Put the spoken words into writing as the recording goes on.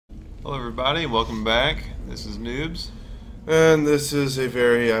Hello everybody, welcome back. This is Noobz. And this is a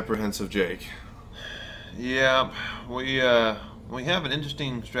very apprehensive Jake. Yeah, we have an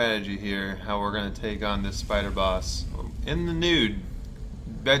interesting strategy here, how we're going to take on this spider boss. In the nude.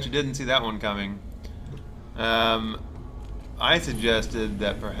 Bet you didn't see that one coming. I suggested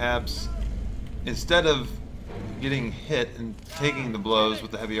that perhaps instead of getting hit and taking the blows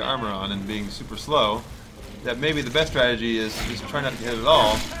with the heavy armor on and being super slow, that maybe the best strategy is just try not to get hit at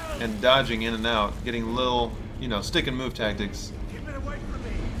all and dodging in and out, getting little, stick and move tactics.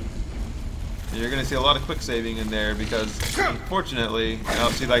 And you're going to see a lot of quick saving in there because, unfortunately,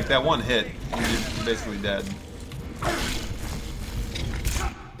 see, like that one hit, you're basically dead.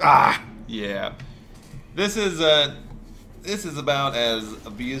 Ah! Yeah. This is about as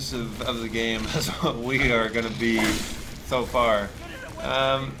abusive of the game as what we are going to be so far.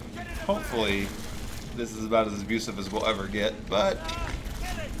 Hopefully, this is about as abusive as we'll ever get, but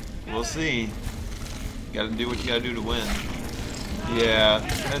we'll see. You gotta do what you gotta do to win. Yeah,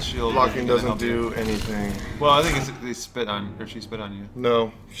 that shield. Blocking doesn't do anything. Well, I think they spit on, or she spit on you.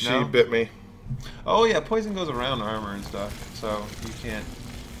 No, she bit me. Oh yeah, poison goes around armor and stuff, so you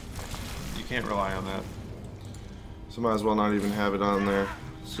can't rely on that. So might as well not even have it on there.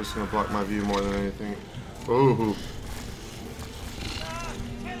 It's just gonna block my view more than anything. Ooh.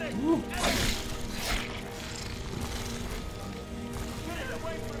 Ooh.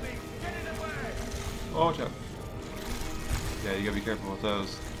 Oh, watch out. Yeah, you gotta be careful with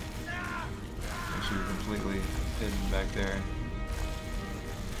those. Make sure you're completely hidden back there.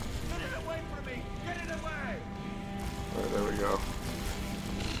 Alright, there we go.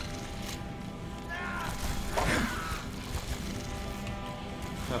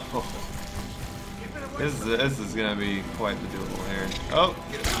 Oh. This is gonna be quite the duel here. Oh,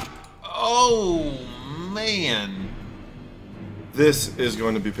 oh man! This is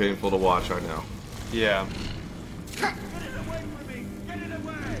going to be painful to watch right now. Yeah.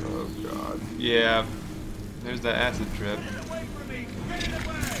 Oh god. Yeah. There's that acid trip.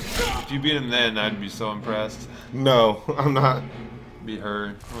 If you beat him then, I'd be so impressed. No, I'm not. Be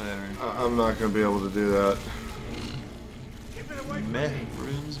her, whatever. I'm not going to be able to do that. Meh,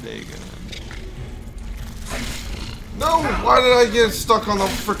 Runes Vega. No! Why did I get stuck on the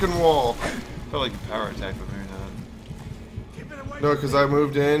freaking wall? Felt like a power attack with her, not. No, because I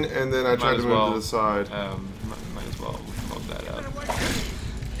moved in and then I tried to move to the side. Might as well load that up.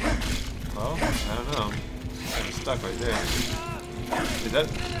 Well, I don't know. Kind of stuck right there. Is that?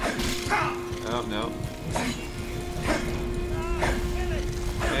 Oh no.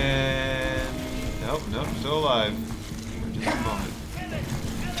 And nope, still alive. For just a moment.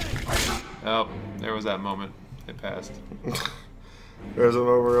 Oh, there was that moment. It passed. There's a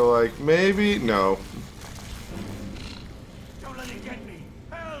moment where we're like, maybe? No. Don't let it get me!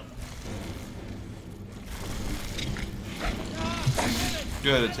 Help!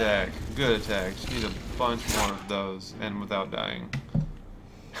 Good attack. Good attack. Just need a bunch more of those and without dying.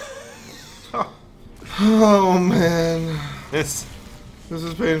 Oh man. This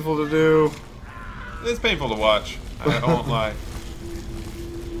is painful to do. It's painful to watch. I won't lie.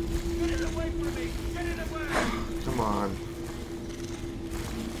 Get it away from me! Get it away! Come on.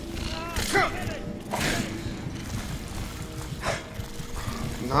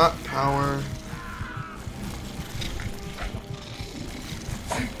 Not power.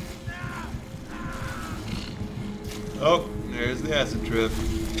 Oh, there's the acid trip.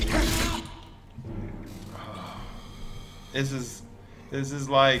 This is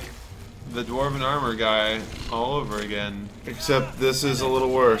like the dwarven armor guy all over again. Except this is a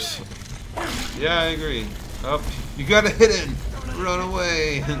little worse. Yeah, I agree. Oh, you gotta hit it! Run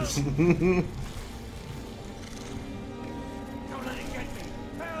away! Don't let it get me!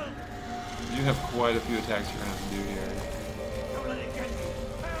 Help! You have quite a few attacks you're gonna have to do here. Don't let it get me!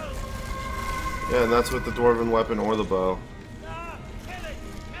 Help! Yeah, and that's with the dwarven weapon or the bow. Ah! Kill it!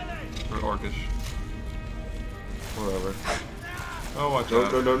 Kill it! Or orcish. Whatever. Oh, watch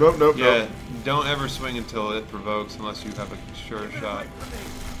Nope, out. nope, Yeah, nope. don't ever swing until it provokes unless you have a sure shot.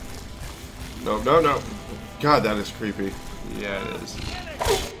 Nope, no, no. God, that is creepy. Yeah, it is.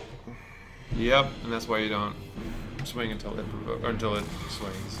 Yep, and that's why you don't swing until it provokes, or until it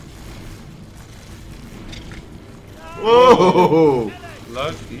swings. Whoa!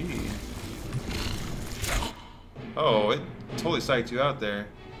 Lucky. Oh, it totally psyched you out there.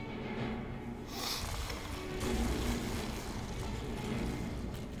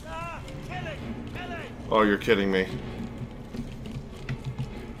 Ah! Kill it! Kill it! Oh, you're kidding me.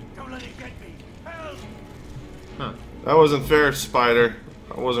 Don't let it get me! Help! Huh. That wasn't fair, Spider.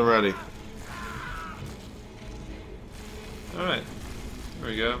 I wasn't ready. Alright. There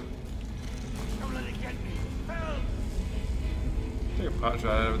we go. Take a pot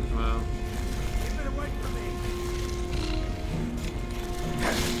shot at it with the mouth.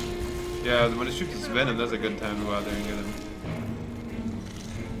 Yeah, when it shoots its venom, that's a good time to go out there and get him.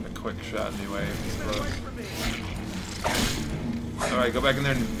 A quick shot anyway, if he's close. Alright, go back in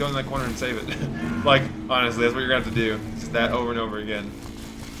there and go in that corner and save it. Like, honestly, that's what you're gonna have to do. Just that over and over again.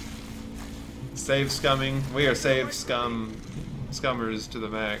 Save scumming. We are save scummers to the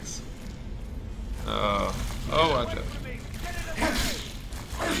max. Oh, watch out.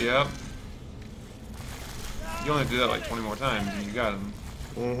 Yep. You only have to do that like 20 more times and you got him.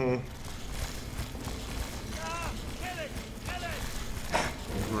 Mm-hmm.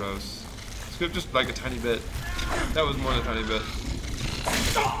 Gross. Skip just like a tiny bit. That was more than a tiny bit.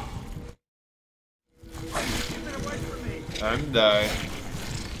 Time to die.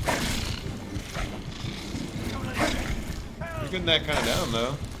 You're getting that kind of down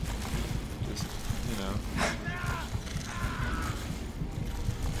though. Just, you know.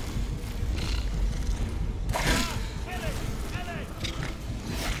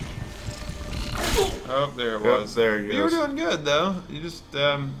 Oh, there it was. There it goes. You were doing good though. You just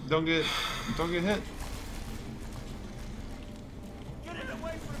don't get hit. Get it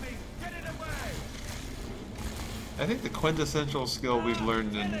away from me! Get it away! I think the quintessential skill we've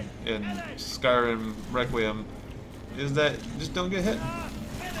learned in Skyrim Requiem is that just don't get hit.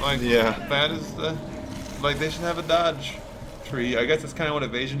 Like, yeah, that is the like they should have a dodge tree. I guess that's kind of what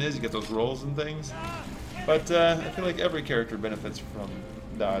evasion is. You get those rolls and things. But I feel like every character benefits from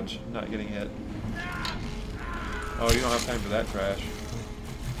dodge, not getting hit. Oh, you don't have time for that trash.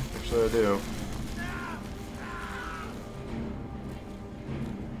 actually I do.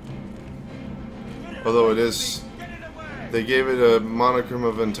 Although it is, they gave it a monochrome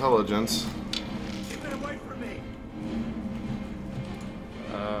of intelligence. Keep it away from me!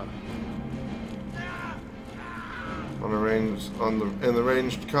 On the range, in the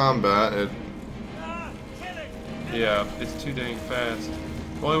ranged combat, it. Yeah, it's too dang fast.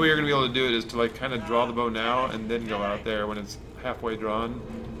 The only way you're gonna be able to do it is to like kind of draw the bow now and then go out there when it's halfway drawn,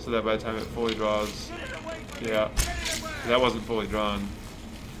 so that by the time it fully draws, yeah, that wasn't fully drawn.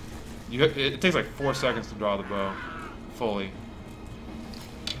 It takes like 4 seconds to draw the bow fully.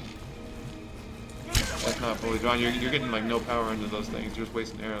 That's not fully drawn. You're getting like no power into those things. You're just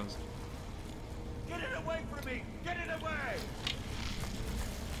wasting arrows. Get it away from me! Get it away!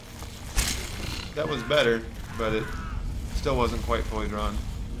 That was better, but it still wasn't quite fully drawn.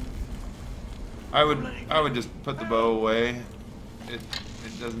 I would just put the bow away. It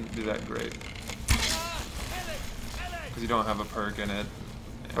doesn't do that great because you don't have a perk in it.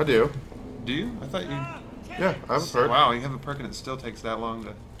 I do. Do you? I thought you. Yeah, I have a perk. Wow, you have a perk and it still takes that long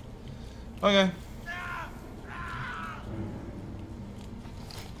to. Okay.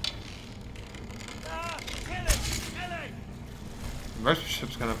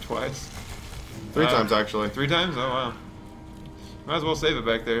 Membership's gone up twice. 3 times actually. 3 times? Oh wow. Might as well save it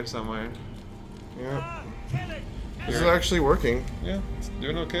back there somewhere. Yeah. This is actually working. Yeah, it's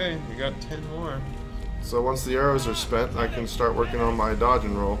doing okay. You got 10 more. So once the arrows are spent, I can start working on my dodge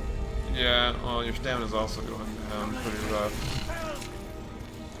and roll. Yeah, well, your stamina's also going down pretty rough.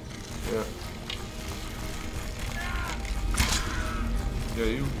 Yeah.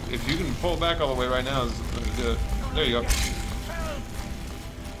 Yeah, if you can pull back all the way right now, is going to do it. There you go.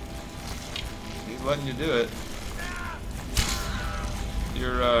 He's letting you do it.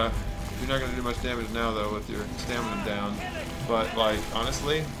 You're not going to do much damage now though with your stamina down. But like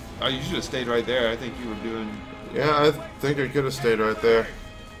honestly, you should have stayed right there. I think you were doing. Yeah, I think I could have stayed right there.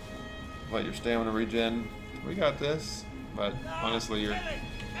 Let your stamina regen. We got this. But honestly, you're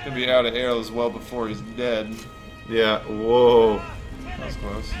gonna be out of arrows well before he's dead. Yeah. Whoa. That was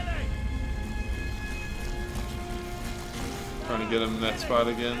close. Trying to get him in that spot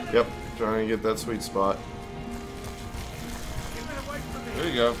again. Yep. Trying to get that sweet spot. There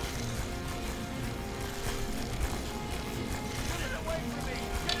you go.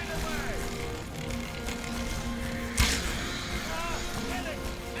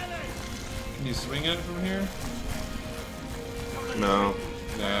 Can you swing at it from here? No.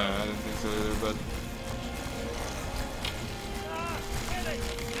 Nah, I didn't think so either, but...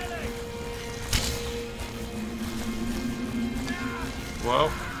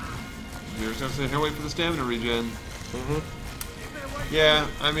 Well, you're just gonna sit here and wait for the stamina regen. Mm-hmm. Yeah,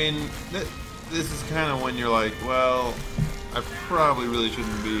 I mean, this is kind of when you're like, well, I probably really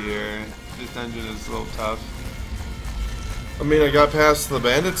shouldn't be here. This dungeon is a little tough. I mean, I got past the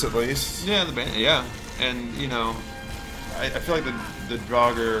bandits at least. Yeah, yeah, and you know, I feel like the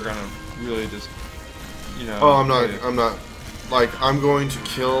Draugr are gonna really just, you know. Oh, I'm not. Like, I'm going to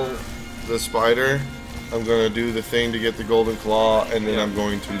kill the spider I'm gonna do the thing to get the golden claw, and then I'm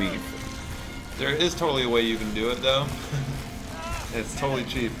going to leave. There is totally a way you can do it though. It's totally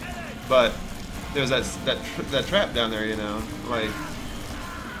cheap, but there's that trap down there, you know, like.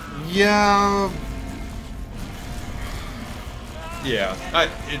 Yeah. Yeah,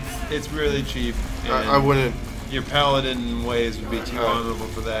 it's really cheap. I wouldn't. Your paladin ways would be too vulnerable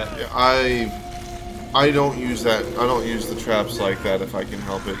for that. Yeah, I don't use that. I don't use the traps like that if I can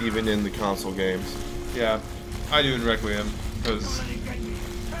help it, even in the console games. Yeah, I do in Requiem because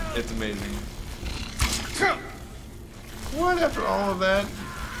it's amazing. What after all of that?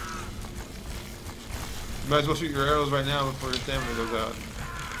 You might as well shoot your arrows right now before your stamina goes out.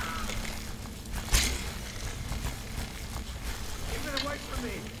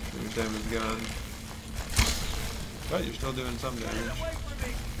 Your stamina's gone. But you're still doing some damage.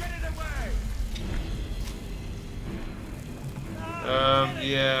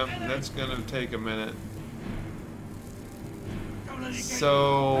 Yeah, that's gonna take a minute.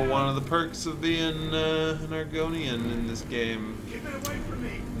 So, one of the perks of being an Argonian in this game,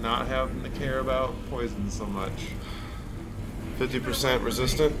 not having to care about poison so much. 50%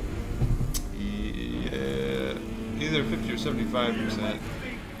 resistant? Yeah, either 50 or 75%.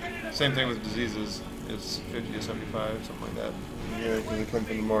 Same thing with diseases. It's 50 to 75, something like that. Yeah, because they come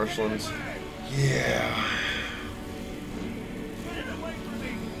from the marshlands. Yeah.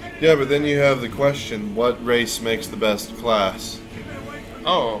 Yeah, but then you have the question, what race makes the best class?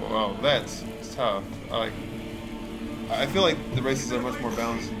 Oh, well, that's tough. I feel like the races are much more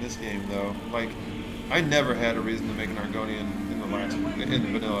balanced in this game, though. Like, I never had a reason to make an Argonian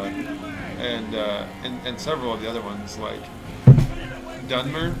in vanilla, and several of the other ones, like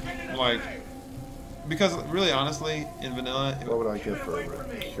Dunmer, like, because really, honestly, in vanilla, What would I get for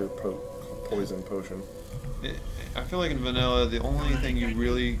a cure poison potion? I feel like in vanilla, the only thing you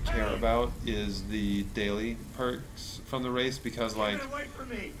really care about is the daily perks from the race, because like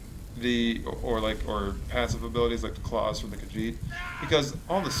or passive abilities like the claws from the Khajiit, because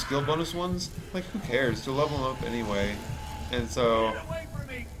all the skill bonus ones, like, who cares? To level them up anyway, and so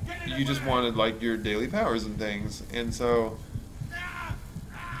you just wanted like your daily powers and things, and so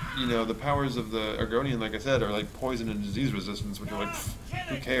you know the powers of the Argonian, like I said, are like poison and disease resistance, which are like,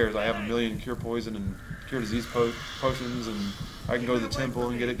 who cares? I have a million cure poison and cure disease potions, and I can go to the temple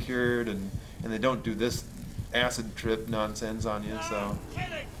and get it cured, and they don't do this acid trip nonsense on you, so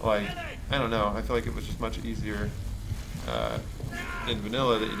like, I don't know, I feel like it was just much easier in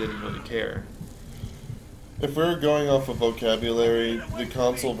vanilla that you didn't really care. If we're going off of vocabulary, the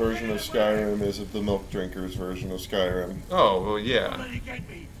console version of Skyrim is the milk drinkers version of Skyrim. Oh, well, yeah.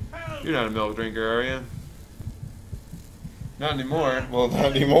 You're not a milk drinker, are you? Not anymore. Well,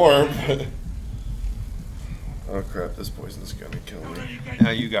 not anymore, but... Oh crap, this poison's gonna kill me.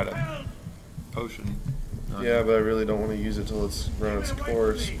 Now you got a potion. Yeah, but I really don't want to use it till it's run its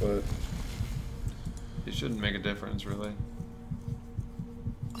course, but... It shouldn't make a difference, really.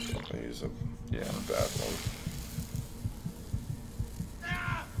 I use a Yeah. bad one.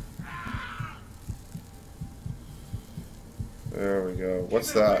 There we go.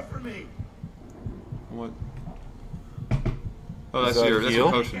 What's that? What? Oh, Is that's that your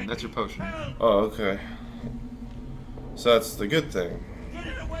heal? potion. That's your potion. Oh, okay. So that's the good thing.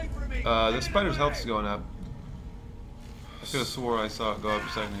 The spider's health is going up. I could have swore I saw it go up a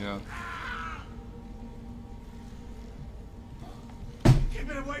second ago. Keep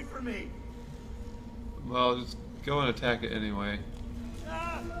it away from me! Well, just go and attack it anyway. Kill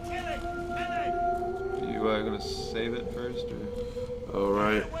it! Kill it! You gonna save it first, or?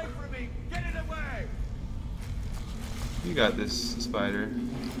 Alright. Away from me! Get it away! You got this, spider.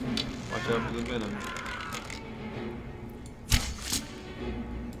 Watch out for the venom.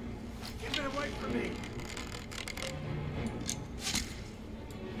 Keep it away from me!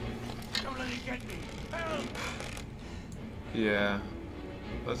 Don't let it get me! Help! Yeah.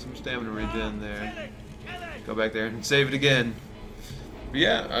 Let some stamina regen there. Go back there and save it again. But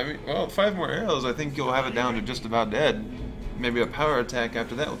yeah, I mean, well, 5 more arrows, I think you'll have it down to just about dead. Maybe a power attack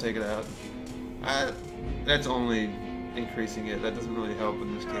after that will take it out. That's only increasing it. That doesn't really help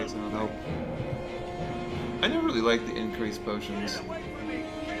in this case, I don't know. I never really liked the increased potions.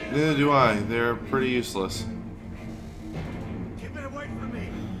 Neither do I. They're pretty useless. Keep it away from me!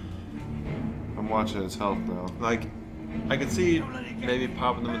 I'm watching its health now. Like, I could see maybe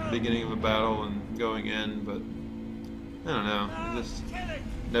popping them at the beginning of a battle and going in, but I don't know. It just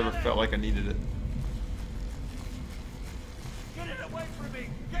never felt like I needed it. Get it away from me!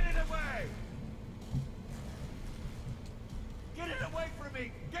 Get it away! Get it away from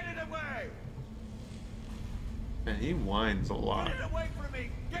me! Get it away! And he whines a lot. Get it away from me!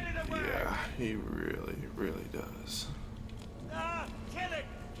 Get it away! Yeah, He really, really does. Ah, kill it!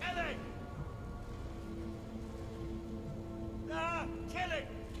 Kill it! Ah, kill it!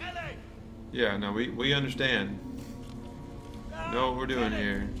 Kill it! Yeah, no, we understand. Know what we're doing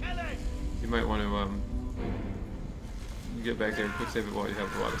here. Kill it! You might want to get back there and quick save it while you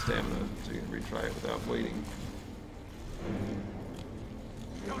have a lot of stamina, so you can retry it without waiting.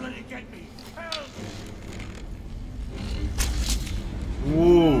 Don't let it get me! Help!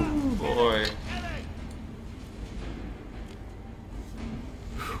 Woo! Boy. Kill it!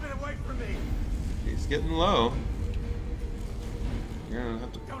 Keep it away from me! He's getting low. You're gonna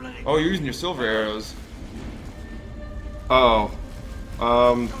have to. Don't let it Oh, you're using your silver arrows. Oh.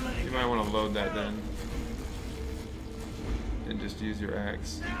 You might want to load that then. And just use your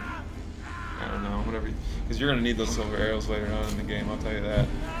axe. I don't know, whatever. Because you're gonna need those silver arrows later on in the game, I'll tell you that.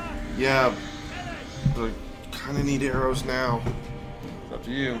 Yeah. I kind of need arrows now. It's up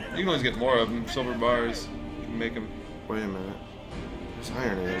to you. You can always get more of them. Silver bars. You can make them. Wait a minute. There's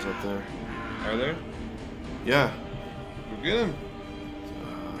iron arrows up there. Are there? Yeah. We're good.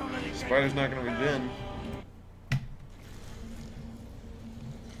 Spider's not gonna regen.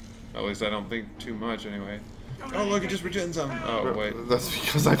 At least I don't think too much anyway. Oh look, it just regens some. Oh wait. That's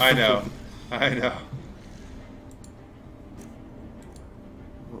because I know. I know.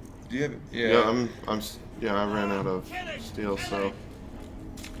 Do you have it? Yeah. Yeah, I ran out of steel, so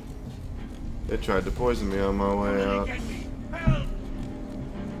it tried to poison me on my way out.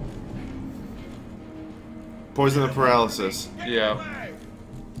 Poison and paralysis. Yeah.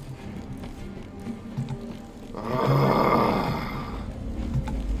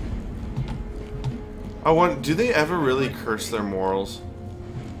 Do they ever really curse their morals?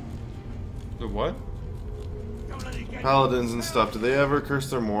 The what? Paladins and stuff, do they ever curse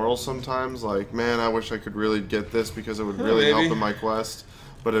their morals sometimes? Like, man, I wish I could really get this because it would really help Maybe. in my quest,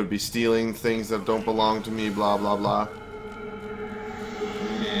 but it would be stealing things that don't belong to me, blah, blah, blah.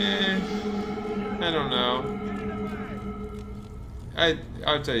 I don't know. I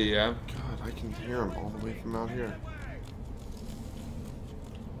would tell you, yeah. God, I can hear them all the way from out here.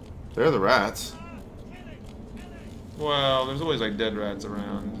 They're the rats. Well, there's always like dead rats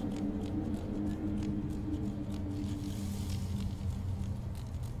around.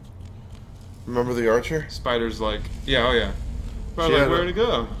 Remember the archer? Spider's like, yeah, oh yeah. But She like, had where to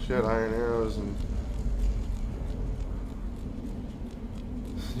go? She had iron arrows and...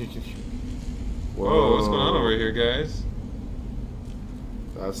 You can... Whoa, what's going on over here, guys?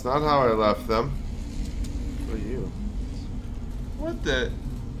 That's not how I left them. What are you? What the?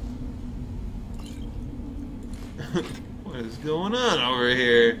 What is going on over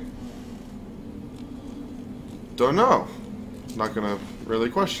here? Don't know. Not gonna really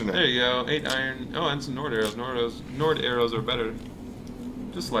question There it. you go, 8 iron. Oh, and some Nord arrows. Nord arrows are better.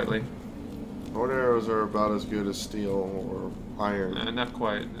 Just slightly. Nord arrows are about as good as steel or iron. Not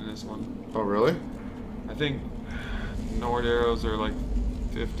quite in this one. Oh, really? I think Nord arrows are like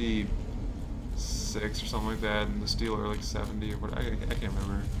 56 or something like that, and the steel are like 70 or what. I can't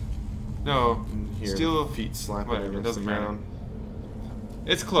remember. No, Here, steel. feet slapping Whatever, against doesn't the matter. ground.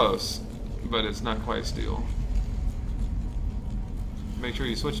 It's close, but it's not quite steel. Make sure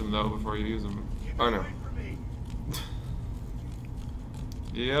you switch them though before you use them. I know.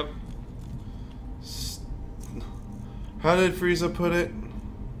 Yep. How did Frieza put it?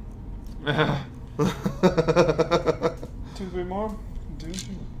 2, 3 more. 2.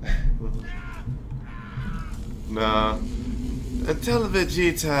 Nah. Tell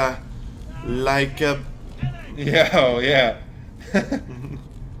Vegeta like a... Yeah, oh yeah.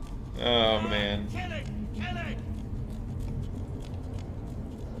 Oh man. Kill it! Kill it!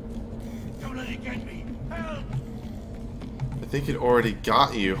 Don't let it get me! Help! I think it already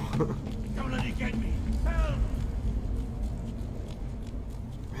got you. Don't let it get me! Help!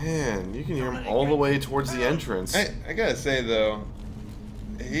 Man, you can hear him all the way towards the entrance. I gotta say though,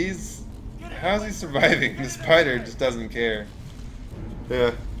 how's he surviving? The spider just doesn't care.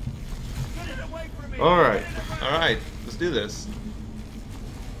 Yeah. Get it away from me! Alright. Alright, let's do this.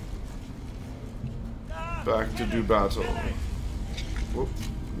 Back to do battle. Whoop.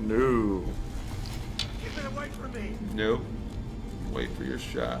 No. Keep it away from me! Nope. Wait for your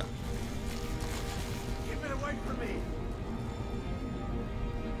shot. Keep it away from me!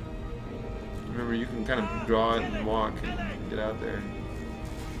 Remember, you can kind of draw it and walk and get out there.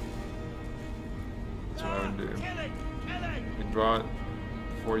 That's what I would do. Kill it! Kill it! You can draw it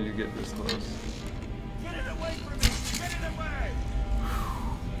before you get this close. Get it away from me! Get it away!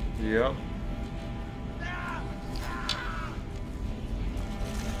 Yep.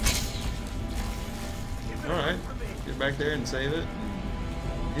 Alright. Get back there and save it.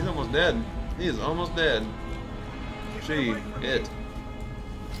 He's almost dead. He is almost dead. It.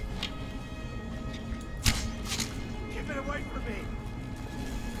 Keep it away from me.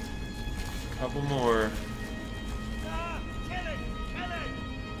 Couple more. Kill it! Kill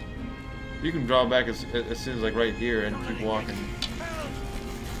it! You can draw back as soon as like right here and keep walking.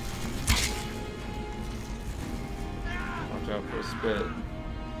 Watch out for a spit.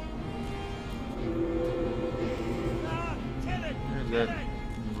 There's that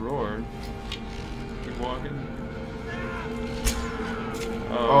roar. Keep walking.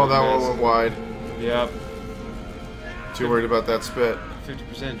 Oh, that one went wide. Yep. Too worried about that spit.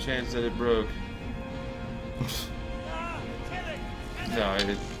 50% chance that it broke. No,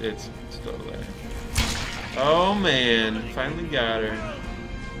 it's still there. Oh man, finally got her.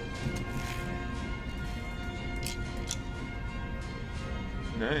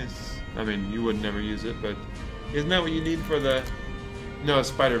 Nice. I mean, you would never use it, but isn't that what you need for the... No,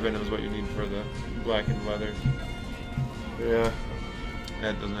 spider venom is what you need for the blackened leather. Yeah.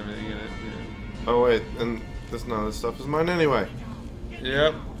 That doesn't have anything in it. Yeah. Oh wait, and none of this stuff is mine anyway.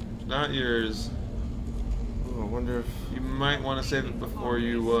 Yep, not yours. Oh, I wonder if... You might want to save it before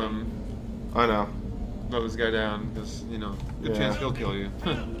you, I know. let this guy down, because, you know, good chance he'll kill you.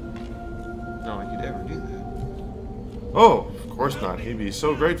 Not like you'd ever do that. Oh, of course not. He'd be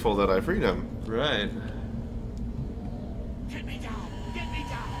so grateful that I freed him. Right. Get me down! Get me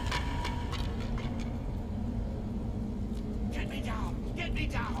down! Get me down! Get me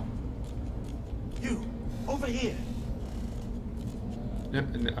down! You, over here!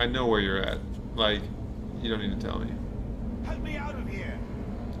 I know where you're at. Like, you don't need to tell me. Help me out of here!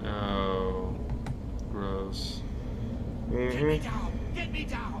 Oh, gross. Get me down! Get me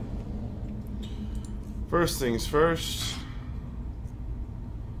down! First things first.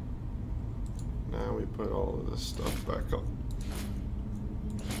 Now we put all of this stuff back up.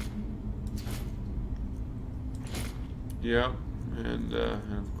 Yep, and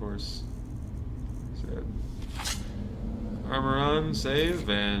of course, said armor on, save,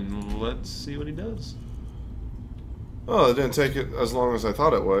 and let's see what he does. Oh, it didn't take it as long as I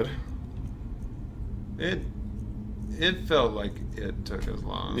thought it would. It felt like it took as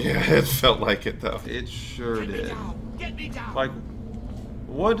long. Yeah, it felt like it though. It sure Get me did. down! Get me down! Like,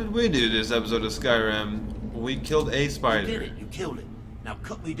 what did we do this episode of Skyrim? We killed a You did spider. it. You killed it. Now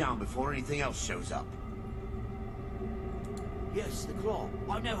cut me down before anything else shows up. Yes, the claw.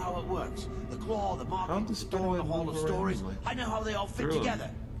 I know how it works. The claw, the How'd markings, the the stone, story the hall move of around stories. like I know how they all fit through 'em? together.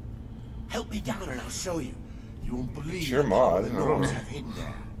 Help me down and I'll show you. You won't believe Sure, mod. what the I don't Noobz know. have hidden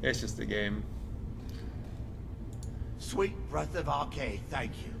there. It's just a game. Sweet breath of arcade,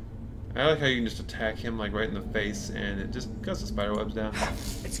 thank you. I like how you can just attack him like right in the face and it just cuts the spider webs down.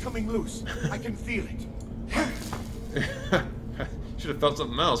 It's coming loose. I can feel it. Should have felt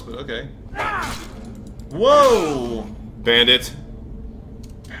something else, but okay. Whoa! Bandit.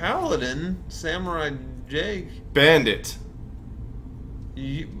 Paladin? Samurai Jake? Bandit.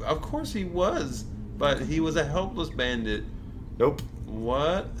 Of course he was, but he was a helpless bandit. Nope.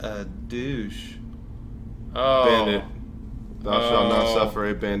 What a douche. Oh. Bandit. Thou shalt not suffer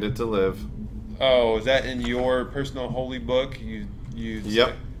a bandit to live. Oh, is that in your personal holy book? You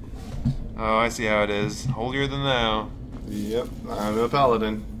Yep. Oh, I see how it is. Holier than thou. Yep. I'm a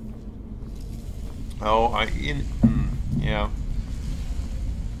paladin. Oh, yeah.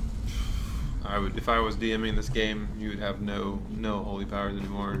 I would, if I was DMing this game, you would have no holy powers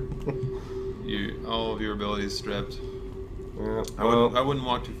anymore. All of your abilities stripped. Yeah, I wouldn't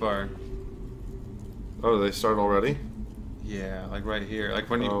walk too far. Oh, they start already? Yeah, like right here. Like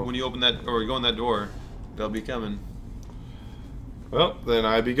when Oh. you open that or go in that door, they'll be coming. Well, then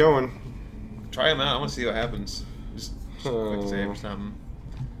I be going. Try them out. I want to see what happens. Just quick save or something.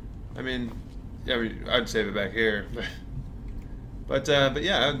 I mean, yeah, I'd save it back here, but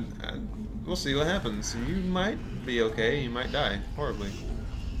yeah, we'll see what happens. You might be okay. You might die horribly.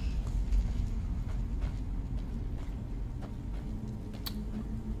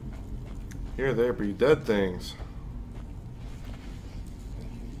 Here there be dead things.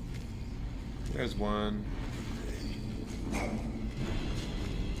 There's one.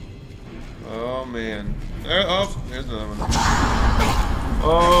 Oh man. Oh, there's another one.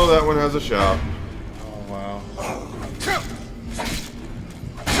 Oh, that one has a shop. Oh wow.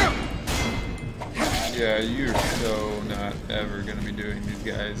 Yeah, you're so not ever gonna be doing these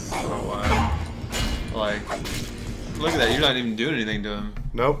guys for a while. Like, look at that. You're not even doing anything to him,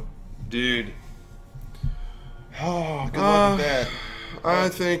 Nope. dude. Oh, good luck with that. I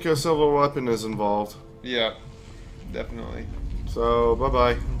think a silver weapon is involved. Yeah, definitely. So,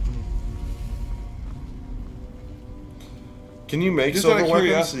 bye-bye. Can you make Just out silver of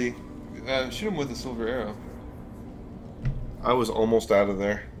weapons? curiosity, Shoot him with a silver arrow. I was almost out of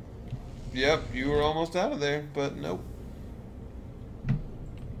there. Yep, you were almost out of there, but nope.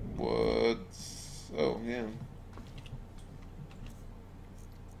 What? Oh, yeah.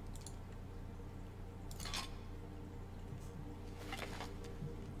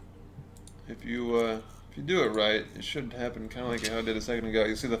 If you do it right, it should happen kind of like how I did a second ago.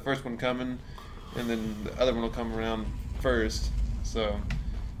 You see the first one coming, and then the other one will come around first, so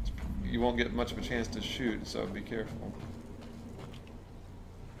you won't get much of a chance to shoot, so be careful.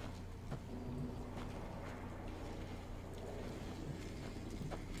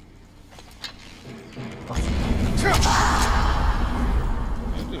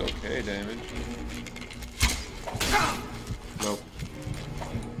 You did okay damage. Nope.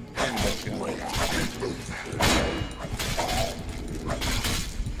 And that's good.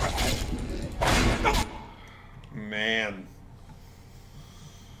 Man.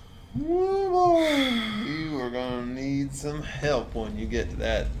 Woo boy. You are gonna need some help when you get to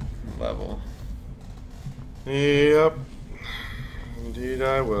that level. Yep. Indeed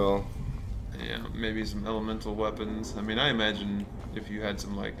I will. Yeah, maybe some elemental weapons. I mean, I imagine if you had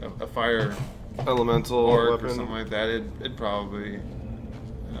some like a fire Elemental orc weapon. or something like that, it'd probably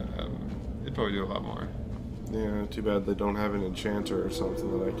do a lot more. Yeah, too bad they don't have an enchanter or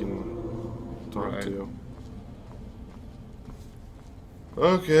something that I can talk Right. to.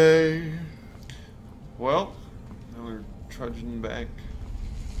 Okay. Well, now we're trudging back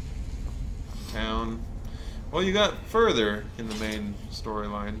to town. Well, you got further in the main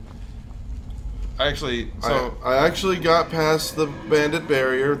storyline. Actually, so I actually got past the bandit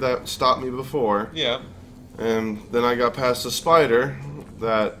barrier that stopped me before, yeah, and then I got past the spider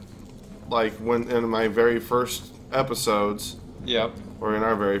that, like, when in my very first episodes, yeah, or in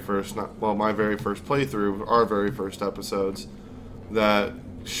our very first, my very first playthrough, our very first episodes, that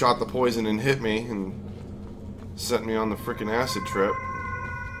shot the poison and hit me and sent me on the freaking acid trip.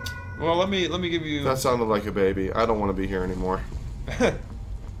 Well, let me give you. That sounded like a baby. I don't want to be here anymore.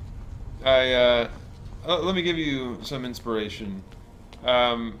 Let me give you some inspiration,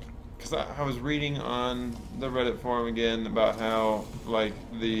 because I was reading on the Reddit forum again about how like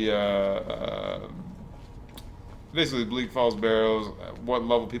the basically Bleak Falls Barrows, what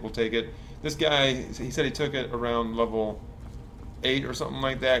level people take it. This guy, he said he took it around level 8 or something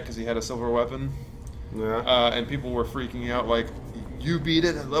like that because he had a silver weapon. Yeah. And people were freaking out like, you beat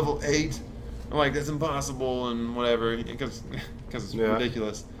it at level 8? I'm like, that's impossible and whatever, because it's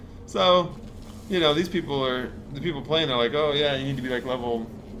ridiculous. So, you know, the people playing are like, oh yeah, you need to be like level,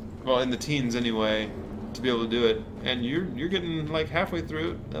 well, in the teens anyway, to be able to do it. And you're getting like halfway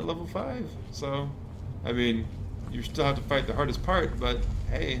through it at level 5. So, I mean, you still have to fight the hardest part, but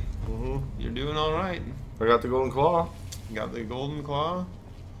hey, you're doing all right. I got the golden claw. Got the golden claw.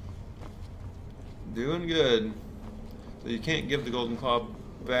 Doing good. So you can't give the golden claw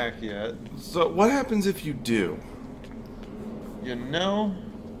back yet. So what happens if you do? You know,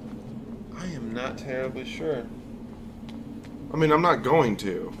 I am not terribly sure. I mean, I'm not going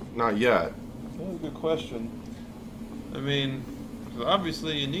to. Not yet. That's a good question. I mean,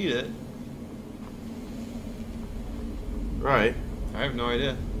 obviously you need it. Right. I have no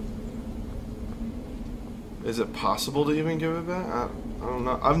idea. Is it possible to even give it back? I don't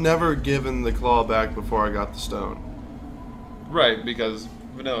know. I've never given the claw back before I got the stone. Right, because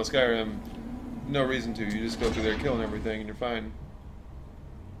vanilla Skyrim, no reason to. You just go through there killing everything and you're fine.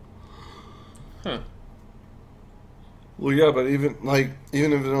 Huh. Well, yeah, but even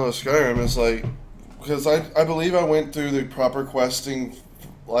in vanilla Skyrim, it's like, because I believe I went through the proper questing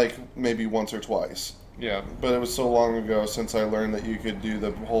like maybe once or twice. Yeah. But it was so long ago since I learned that you could do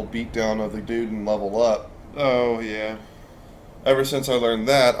the whole beatdown of the dude and level up. Oh, yeah. Ever since I learned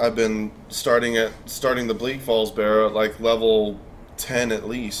that, I've been starting the Bleak Falls Barrow at like level 10 at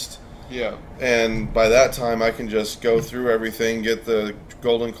least. Yeah. And by that time, I can just go through everything, get the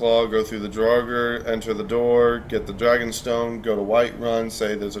Golden Claw, go through the Draugr, enter the door, get the Dragonstone, go to Whiterun,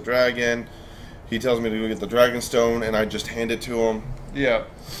 say there's a dragon. He tells me to go get the Dragonstone, and I just hand it to him. Yeah.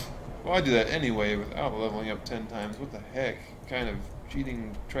 Well, I do that anyway without leveling up 10 times. What the heck kind of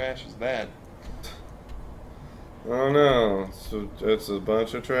cheating trash is that? I don't know. It's a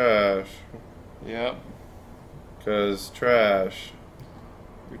bunch of trash. Yep. 'Cause trash.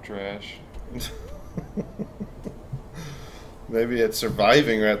 You're trash. Maybe it's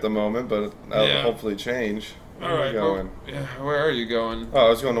surviving at the moment, but that'll Yeah. hopefully change. Where All am I right. going? Well, yeah. Where are you going? Oh, I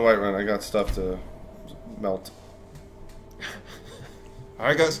was going to Whiterun. I got stuff to melt.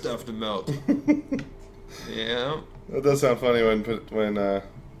 I got stuff to melt. Yeah. That does sound funny when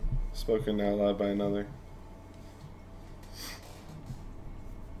spoken out loud by another.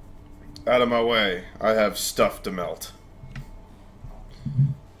 Out of my way. I have stuff to melt.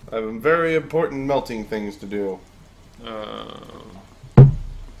 I have very important melting things to do.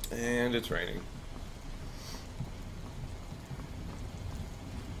 And it's raining.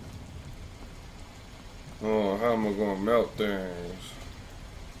 Oh, how am I gonna melt things?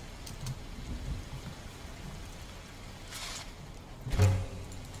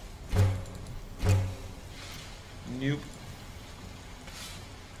 Nope.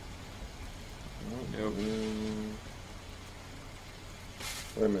 Nope.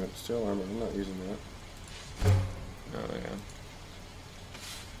 Wait a minute, steel armor. I'm not using that. Oh yeah.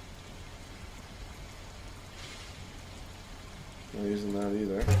 Not using that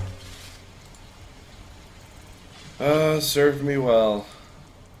either. Served me well.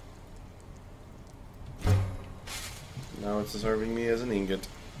 Now it's serving me as an ingot.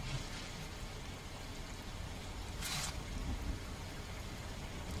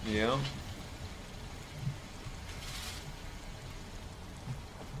 Yeah.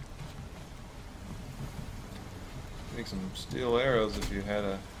 Make some steel arrows if you had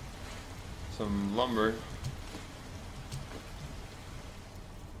some lumber.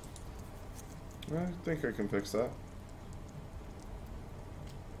 I think I can fix that.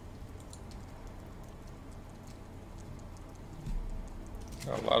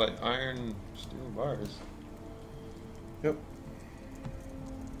 Got a lot of iron steel bars. Yep.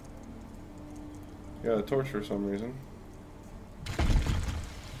 Got a torch for some reason.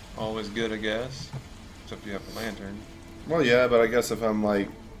 Always good, I guess. Except you have a lantern. Well, yeah, but I guess if I'm like,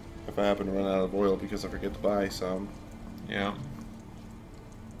 if I happen to run out of oil because I forget to buy some. Yeah.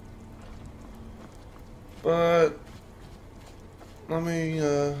 But let me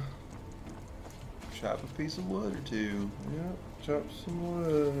Chop a piece of wood or two. yeah, chop some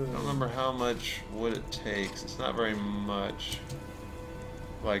wood. I don't remember how much wood it takes. It's not very much.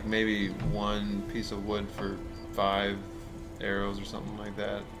 Like maybe one piece of wood for 5 arrows or something like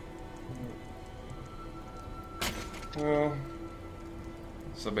that. Well,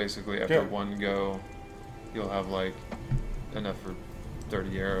 So basically after yeah. one go, you'll have like enough for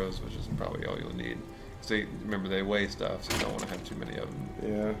 30 arrows, which is probably all you'll need. So remember they weigh stuff, so you don't want to have too many of them.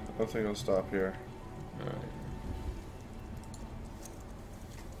 yeah, I think I'll stop here. Alright.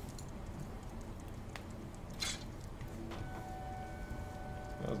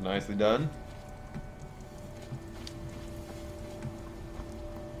 That was nicely done.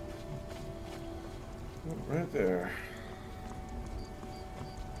 Right there.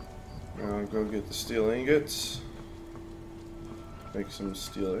 Now I'll go get the steel ingots. Make some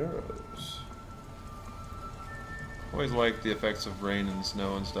steel arrows. Always like the effects of rain and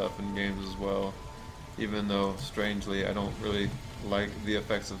snow and stuff in games as well. Even though, strangely, I don't really like the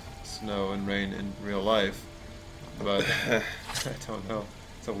effects of snow and rain in real life. But, I don't know.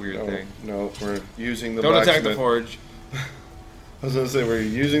 It's a weird thing. No, we're using the Don't attack the blacksmith. forge. I was gonna say we're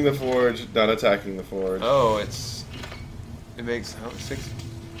using the forge, not attacking the forge. Oh, it makes, how,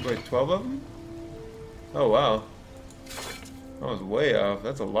 12 of them? Oh, wow. I was way off.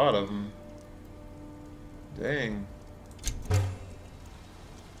 That's a lot of them. Dang.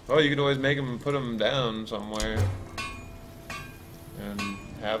 Oh, you could always make them and put them down somewhere. And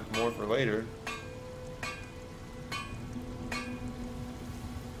have more for later.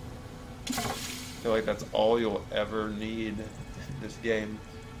 I feel like that's all you'll ever need in this game.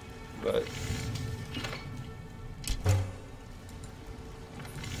 But...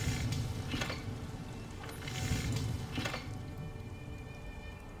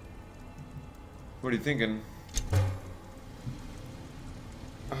 what are you thinking?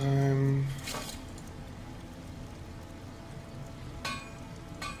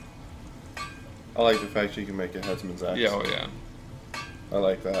 I like the fact you can make a headsman's axe. Yeah, oh yeah. I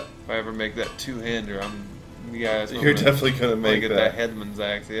like that. If I ever make that two-hander, You're definitely gonna make get that. that headman's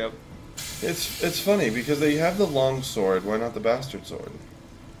axe. Yep. It's funny because they have the long sword. Why not the bastard sword?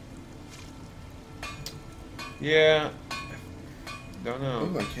 Yeah. Don't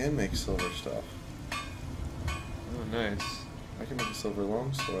know. Ooh, I can make silver stuff. Oh, nice. I can make a silver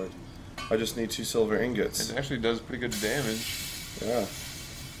longsword. I just need 2 silver ingots. It actually does pretty good damage. Yeah.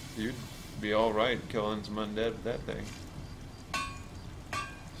 You'd be all right killing some undead with that thing.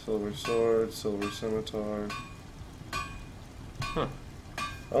 Silver sword, silver scimitar. Huh.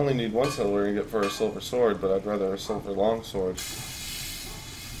 I only need 1 silver ingot for a silver sword, but I'd rather a silver longsword.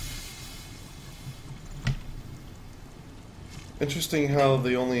 Interesting how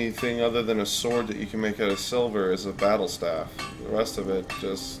the only thing other than a sword that you can make out of silver is a battle staff. The rest of it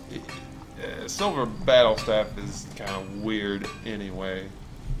just... Silver battle staff is kind of weird anyway.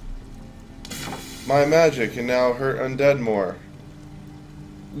 My magic can now hurt undead more.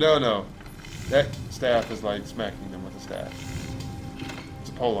 No. That staff is like smacking them with a staff. It's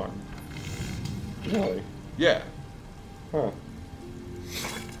a polearm. Really? Yeah. Huh.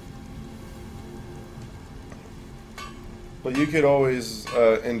 But you could always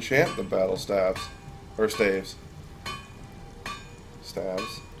enchant the battle staves. Or staves.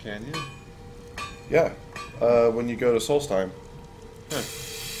 Staves. Can you? Yeah. When you go to Solstheim. Huh.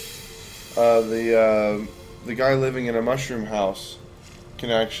 The guy living in a mushroom house can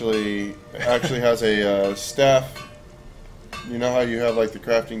actually has a staff. You know how you have like the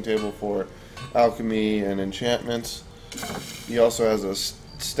crafting table for alchemy and enchantments? He also has a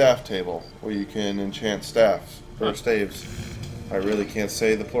staff table where you can enchant staffs or staves. I really can't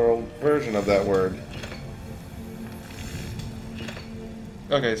say the plural version of that word.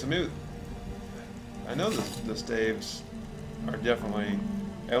 Okay, so maybe I know the staves are definitely,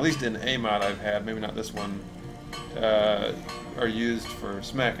 at least in a mod I've had, maybe not this one, are used for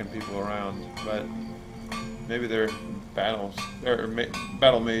smacking people around, but maybe they're battle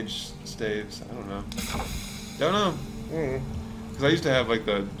mage staves. I don't know. Don't know. Because I used to have like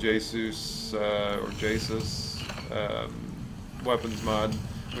the Jesus or Jesus weapons mod,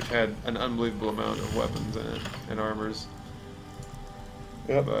 which had an unbelievable amount of weapons in it and armors.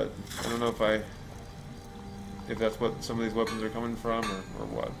 Yep. But I don't know if that's what some of these weapons are coming from or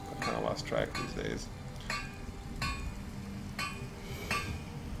what. I kind of lost track these days.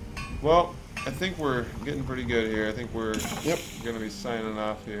 Well, I think we're getting pretty good here. I think we're going to be signing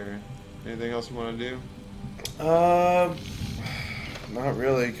off here. Anything else you want to do? Not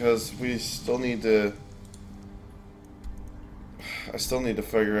really, because we still need to. I still need to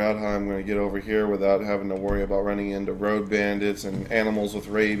figure out how I'm going to get over here without having to worry about running into road bandits and animals with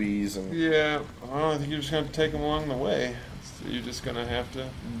rabies and. Yeah, well, I think you're just going to take them along the way. So you're just going to have to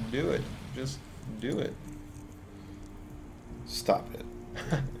do it. Just do it. Stop it.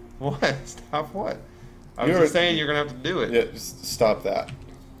 What? Stop what? I was just saying you're going to have to do it. Yeah, just stop that.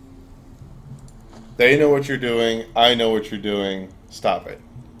 They know what you're doing. I know what you're doing. Stop it.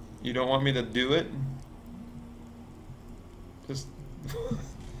 You don't want me to do it? Just...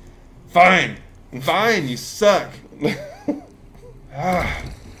 Fine! Fine, you suck! Ah,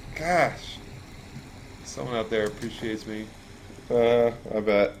 gosh. Someone out there appreciates me. I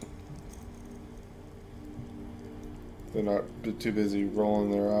bet. They're not too busy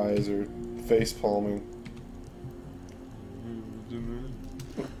rolling their eyes or face palming.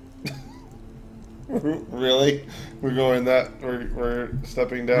 Really? We're going that? We're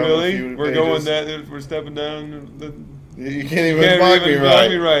stepping down. Really? A few We're pages? going that? We're stepping down? You can't even block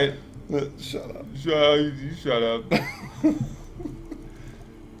me right. Shut up. You shut up.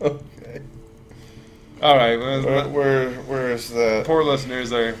 Okay. All right. Where's the poor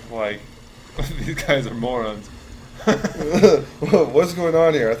listeners are like, these guys are morons. What's going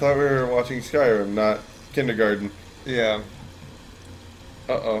on here? I thought we were watching Skyrim, not kindergarten. Yeah.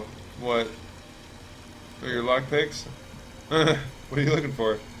 Uh-oh. What? Are your lockpicks? What are you looking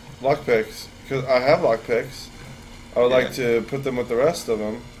for? Lockpicks. Because I have lockpicks. I would like to put them with the rest of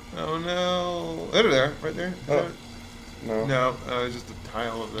them. Oh no. They're there. Right there. No. No. It's just a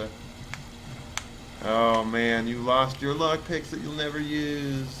tile of the... Oh man, you lost your lockpicks that you'll never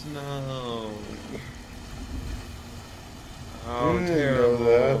use. No. Oh,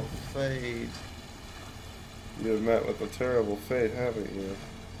 terrible fate. You have met with a terrible fate, haven't you?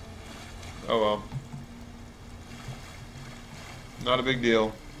 Oh well. Not a big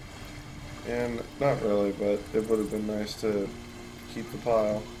deal. And not really, but it would have been nice to keep the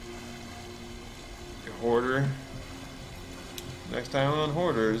pile. Hoarder. Next time on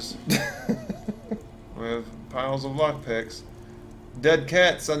Hoarders, we have piles of lockpicks. Dead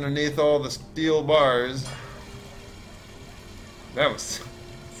cats underneath all the steel bars. That was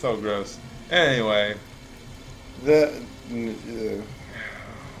so gross. Anyway. I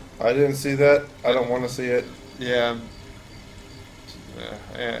didn't see that. I don't want to see it. Yeah.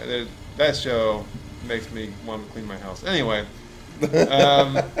 That show makes me want to clean my house. Anyway.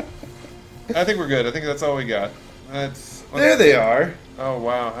 I think we're good. I think that's all we got. There they are. Oh,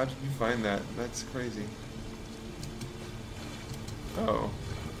 wow. How did you find that? That's crazy. Oh.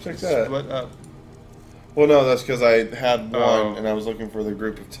 Check that. Split up. Well, no, that's because I had one, and I was looking for the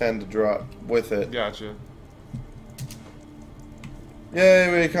group of 10 to drop with it. Gotcha. Yay,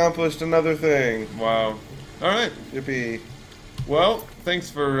 we accomplished another thing. Wow. All right. Yippee. Well, thanks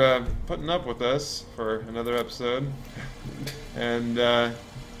for putting up with us for another episode. And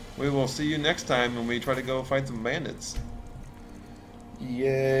we will see you next time when we try to go fight some bandits.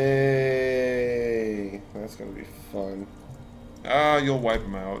 Yay. That's going to be fun. You'll wipe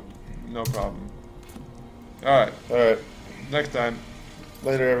them out. No problem. All right. All right. Next time.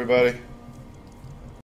 Later, everybody.